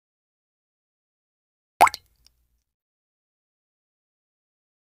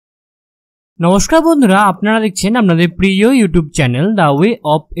নমস্কার বন্ধুরা, আপনারা দেখছেন আপনাদের প্রিয় YouTube channel the way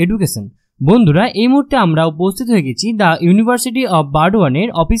of education. বন্ধুরা, এই মুহূর্তে আমরা উপস্থিত হয়ে গেছি the university of বার্ডওয়ানের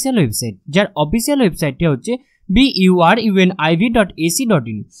official website, যার অফিসিয়াল ওয়েবসাইটটি হচ্ছে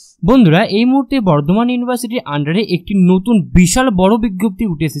𝐵URUNIV.AC.in। বন্ধুরা, এই মুহূর্তে বর্ধমান ইউনিভার্সিটির আন্ডারে একটি নতুন বিশাল বড় বিজ্ঞপ্তি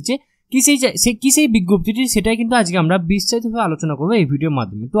উঠে এসেছে। কি সেই বিজ্ঞপ্তিটি, সেটাই কিন্তু আজকে আমরা বিস্তারিতভাবে আলোচনা করবো এই ভিডিওর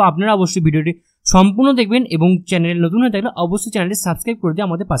মাধ্যমে। তো আপনারা অবশ্যই ভিডিওটি সম্পূর্ণ দেখবেন এবং চ্যানেল নতুন হয়ে থাকলে অবশ্যই চ্যানেলটি সাবস্ক্রাইব করে দিয়ে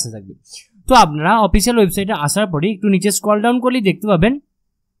আমাদের পাশে থাকবে। তো আপনারা অফিসিয়াল ওয়েবসাইটে আসার পরে একটু নিচে স্ক্রল ডাউন করলেই দেখতে পাবেন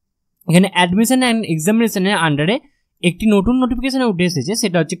এখানে অ্যাডমিশন অ্যান্ড এক্সামিনেশনের আন্ডারে একটি নতুন নোটিফিকেশন উঠে এসেছে।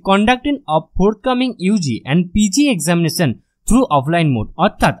 সেটা হচ্ছে conducting of forthcoming Yuji and PG examination through offline mode.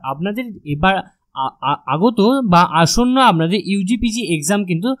 অর্থাৎ আপনাদের এবার আগত বা আসন্ন আপনাদের ইউজি পিজি এক্সাম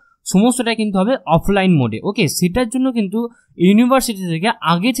কিন্তু সমস্তটা কিন্তু হবে অফলাইন মোডে। ওকে, সেটার জন্য কিন্তু ইউনিভার্সিটি থেকে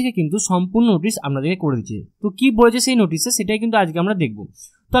আগে থেকে কিন্তু সম্পূর্ণ নোটিশ আপনাদেরকে করে দিচ্ছে। তো কি বলেছে সেই নোটিশে, সেটাই কিন্তু আজকে আমরা দেখব।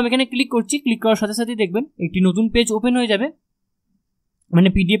 তো আমি এখানে ক্লিক করছি, ক্লিক করার সাথে সাথে দেখবেন একটি নতুন পেজ ওপেন হয়ে যাবে, মানে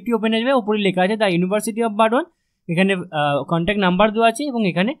পিডিএফটি ওপেন হয়ে যাবে। ওপরে লেখা আছে দ্য ইউনিভার্সিটি অফ বার্ডওয়ান, এখানে কন্ট্যাক্ট নাম্বার দেওয়া আছে এবং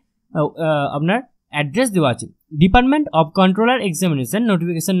এখানে আপনার অ্যাড্রেস দেওয়া আছে। Department of controller examination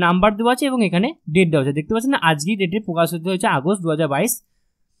notification number দেওয়া আছে এবং এখানে ডেট দেওয়া আছে। দেখতে পাচ্ছেন না, আজকেই ডেটে প্রকাশ হতে হয়েছে আগস্ট 2022।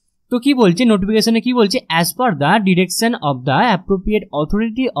 তো কি বলছে নোটিফিকেশনে, কি বলছে, as per the direction of the appropriate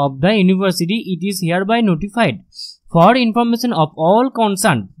authority of the university it is here by notified for information of all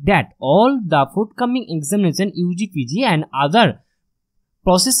concerned that all the forthcoming examination UG, PG and other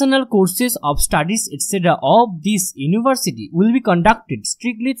professional courses of studies etc. of this university will be conducted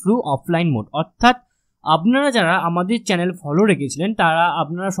strictly through offline mode। অর্থাৎ আপনারা যারা আমাদের channel follow রেখেছিলেন তারা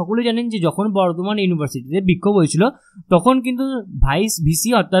আপনারা সকলেই জানেন যে যখন বর্ধমান ইউনিভার্সিটিতে বিক্ষোভ হয়েছিল তখন কিন্তু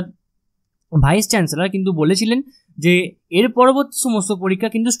ভিসি অর্থাৎ ভাইস চ্যান্সেলর কিন্তু বলেছিলেন যে এর পরবর্তী সমস্ত পরীক্ষা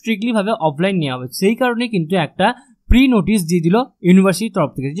কিন্তু স্ট্রিক্টলি ভাবে অফলাইন নেওয়া হবে। সেই কারণে কিন্তু একটা প্রি নোটিশ দিয়ে দিল ইউনিভার্সিটির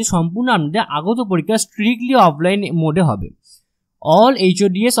তরফ থেকে যে সম্পূর্ণ আপনাদের আগত পরীক্ষা স্ট্রিক্টলি অফলাইন মোডে হবে। All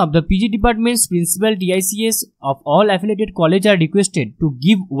HODs of the PG departments, principal TICS of all affiliated colleges are requested to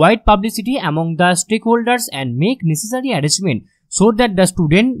give wide publicity among the stakeholders and make necessary arrangements so that the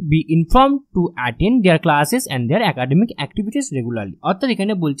student be informed to attend their classes and their academic activities regularly। অর্থাৎ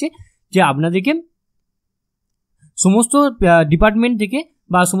এখানে বলছে যে আপনাদেরকে সমস্ত department থেকে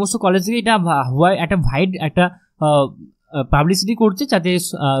বা সমস্ত college থেকে এটা একটা ভাইড একটা পাবলিসিটি করছে যাতে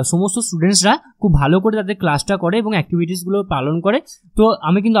সমস্ত স্টুডেন্টসরা খুব ভালো করে তাদের ক্লাসটা করে এবং অ্যাক্টিভিটিসগুলো পালন করে। তো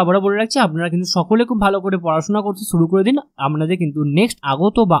আমি কিন্তু আবারও বলে রাখছি, আপনারা কিন্তু সকলে খুব ভালো করে পড়াশোনা করতে শুরু করে দিন। আপনাদের কিন্তু নেক্সট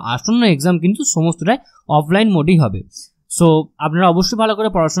আগত বা আসন্ন এক্সাম কিন্তু সমস্তটাই অফলাইন মোডেই হবে। সো আপনারা অবশ্যই ভালো করে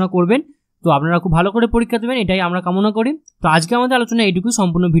পড়াশোনা করবেন, তো আপনারা খুব ভালো করে পরীক্ষা দেবেন, এটাই আমরা কামনা করি। তো আজকে আমাদের আলোচনা এইটুকু।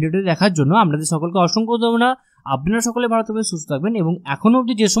 সম্পূর্ণ ভিডিওটি দেখার জন্য আপনাদের সকলকে অসংখ্য ধন্যবাদ। আপনারা সকলে ভালো থাকবেন, সুস্থ থাকবেন এবং এখনও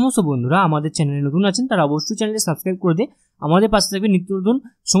অবধি যে সমস্ত বন্ধুরা আমাদের চ্যানেলে নতুন আছেন তারা অবশ্যই চ্যানেলটি সাবস্ক্রাইব করে দিয়ে আমাদের পাশে থাকবেন নিত্য নতুন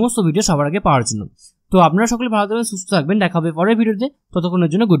সমস্ত ভিডিও সবার আগে পাওয়ার জন্য। তো আপনারা সকলে ভালো থাকবেন, সুস্থ থাকবেন, দেখা হবে পরের ভিডিওতে। ততক্ষণের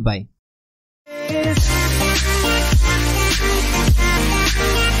জন্য গুড বাই।